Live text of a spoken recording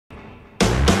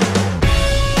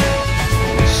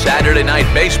Saturday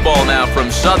Night Baseball now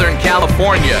from Southern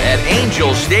California at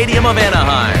Angel Stadium of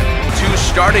Anaheim. Two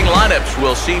starting lineups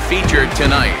we'll see featured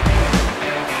tonight.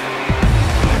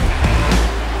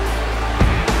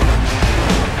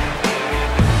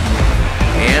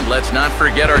 And let's not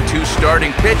forget our two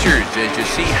starting pitchers as you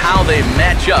see how they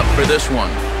match up for this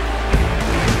one.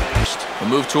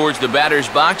 We'll move towards the batter's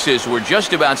box as we're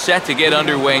just about set to get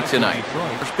underway tonight.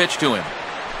 First pitch to him.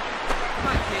 Come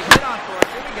on, kid. Get on for it.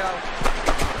 Here we go.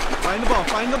 Find the ball.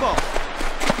 Find the ball.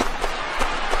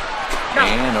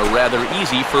 And a rather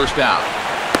easy first out.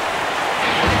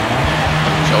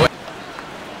 So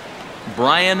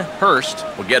Brian Hurst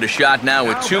will get a shot now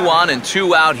with 2 on and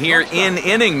 2 out here in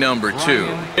inning number 2.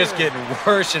 It's getting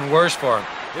worse and worse for him.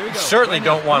 You certainly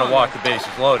don't want to walk the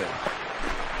bases loaded.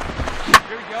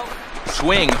 Here we go.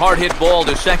 Swing, hard hit ball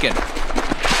to second.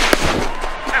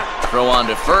 Throw on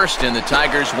to first, and the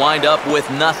Tigers wind up with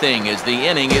nothing as the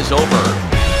inning is over.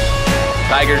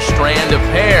 Tigers strand a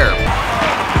pair.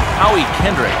 Howie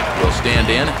Kendrick will stand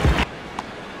in.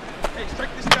 Hey,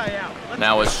 strike this guy out.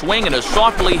 Now a swing and a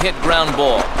softly hit ground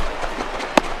ball.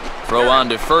 Throw on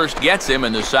to first gets him,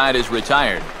 and the side is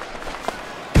retired.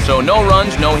 So no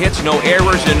runs, no hits, no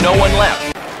errors, and no one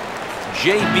left.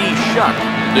 J.B. Shuck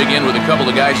will dig in with a couple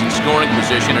of guys in scoring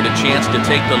position and a chance to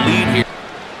take the lead here.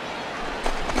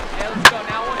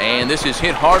 And this is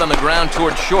hit hard on the ground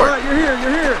towards short. All right, you're here.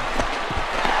 You're here.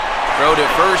 Throw to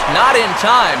first, not in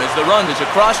time as the run is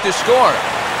across to score.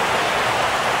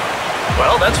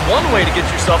 Well, that's one way to get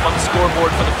yourself on the scoreboard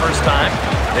for the first time.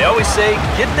 They always say,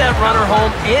 get that runner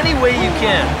home any way you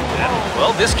can.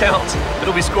 Well, this counts.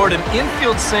 It'll be scored an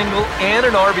infield single and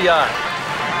an RBI.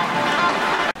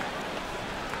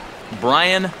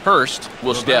 Brian Hurst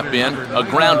will step in, a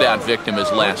ground-out victim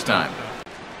as last time.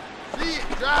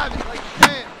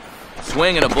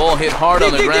 Swing and a ball hit hard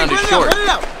on the ground to short.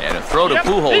 And a throw to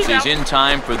Pujols is in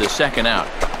time for the second out.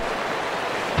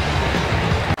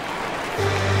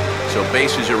 So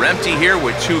bases are empty here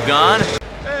with 2 gone.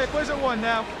 Hey, where's the 1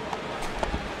 now?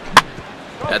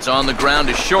 That's on the ground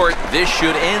to short. This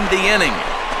should end the inning.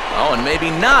 Oh, and maybe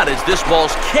not as this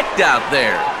ball's kicked out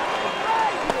there.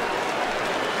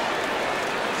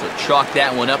 So chalk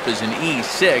that one up as an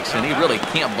E6, and he really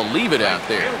can't believe it out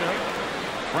there.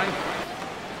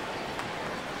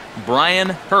 Brian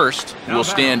Hurst will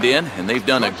stand in, and they've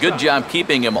done a good job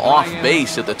keeping him off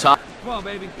base at the top. Come on,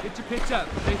 baby. Get your pitch up.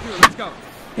 Stay through. Let's go.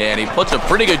 And he puts a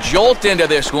pretty good jolt into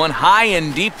this one, high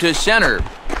and deep to center.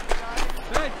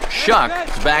 Shuck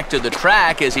is back to the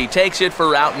track as he takes it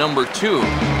for out number 2.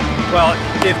 Well,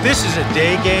 if this is a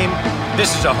day game,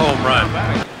 this is a home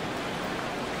run.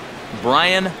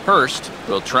 Brian Hurst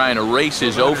will try and erase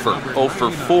his 0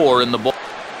 for 4 in the ball.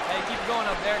 Hey, keep going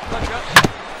up there. Clutch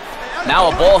up. Now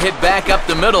a ball hit back up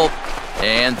the middle,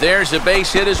 and there's a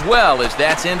base hit as well as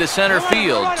that's into center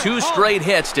field. 2 straight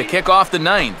hits to kick off the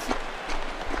 9th.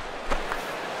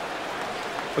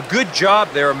 A good job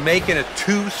there making a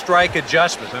 2-strike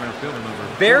adjustment.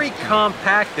 Very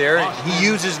compact there. He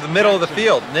uses the middle of the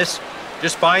field, and this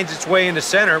just finds its way into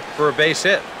center for a base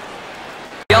hit.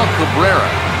 Miguel Cabrera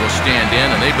will stand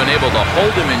in, and they've been able to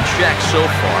hold him in check so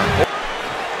far.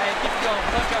 Hey, keep going.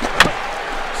 Clutch up.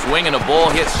 Swing and a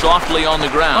ball hit softly on the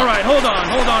ground. All right, hold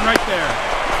on right there.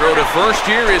 Throw to first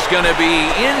here is going to be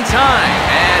in time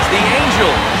as the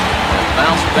Angels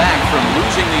bounce back from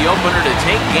losing the opener to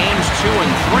take games 2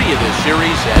 and 3 of this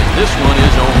series as this one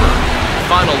is over.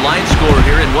 Final line score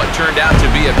here in what turned out to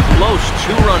be a close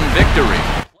 2-run victory.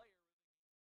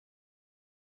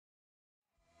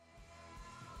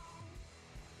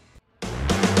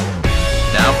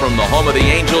 Now from the home of the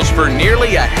Angels for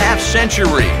nearly a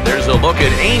half-century, there's a look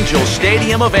at Angel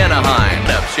Stadium of Anaheim.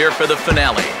 Up here for the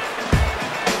finale.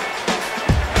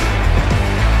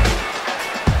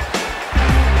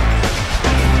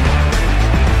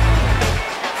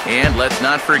 And let's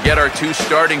not forget our 2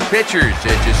 starting pitchers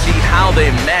as you see how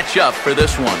they match up for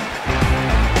this one.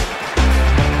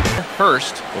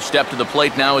 Hurst will step to the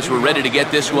plate now as we're ready to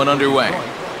get this one underway.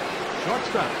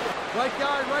 Shortstop. Right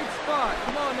guy, right spot.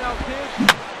 Come on now,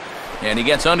 kid. And he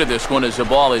gets under this one as the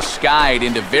ball is skied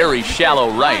into very shallow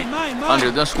right.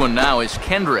 Under this one now is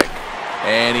Kendrick.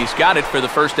 And he's got it for the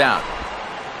first out.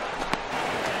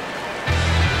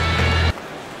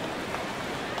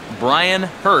 Brian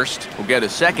Hurst will get a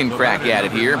second crack at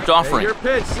it here. Offering. Your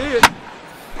pitch, see it.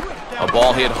 A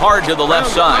ball hit hard to the left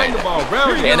side.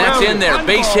 And that's in there.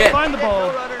 Base hit. Find the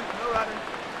ball.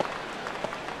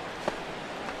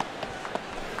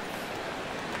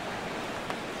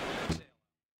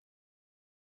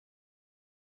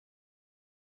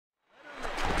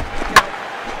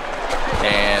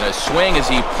 And a swing as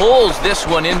he pulls this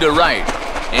one into right.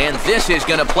 And this is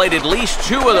going to plate at least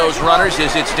 2 of those runners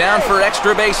as it's down for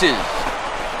extra bases.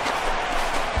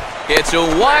 It's a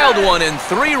wild one, and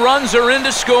 3 runs are in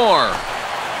to score.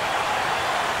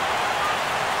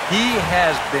 He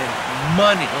has been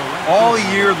money all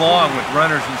year long with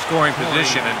runners in scoring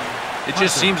position, and it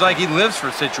just seems like he lives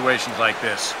for situations like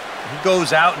this. He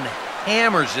goes out and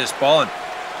hammers this ball, and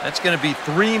that's going to be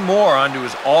 3 more onto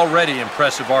his already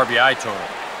impressive RBI total.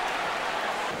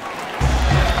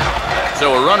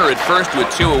 So a runner at first with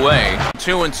 2 away,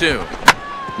 2-2.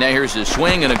 Now here's a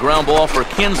swing and a ground ball for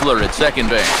Kinsler at second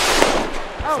base.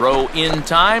 Throw in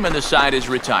time, and the side is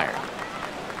retired.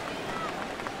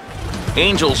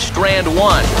 Angels strand 1.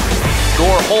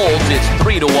 Score holds, it's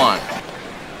 3-1.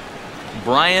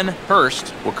 Brian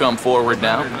Hurst will come forward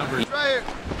now.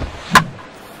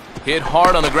 Hit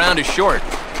hard on the ground is short.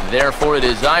 Therefore it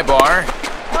is Ibar.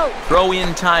 Throw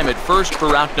in time at first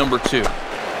for out number 2.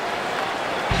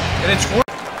 And it's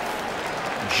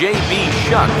J.B.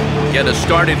 Shuck get us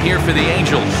started here for the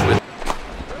Angels.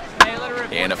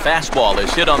 And a fastball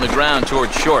is hit on the ground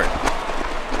towards short.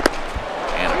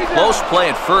 And a close play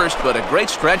at first, but a great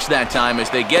stretch that time as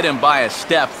they get him by a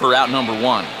step for out number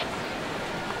 1.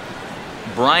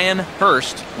 Brian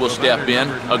Hurst will step in,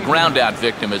 a ground-out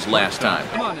victim as last time.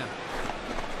 Come on now.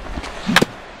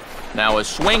 Now a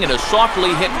swing and a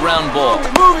softly hit ground ball.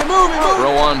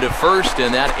 Throw on to first,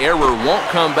 and that error won't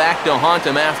come back to haunt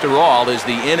him after all as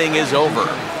the inning is over.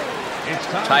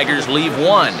 Tigers leave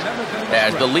 1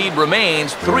 as the lead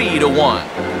remains 3-1.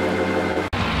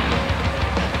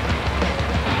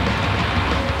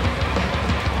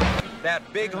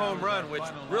 that big home run, which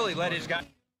really let his guy...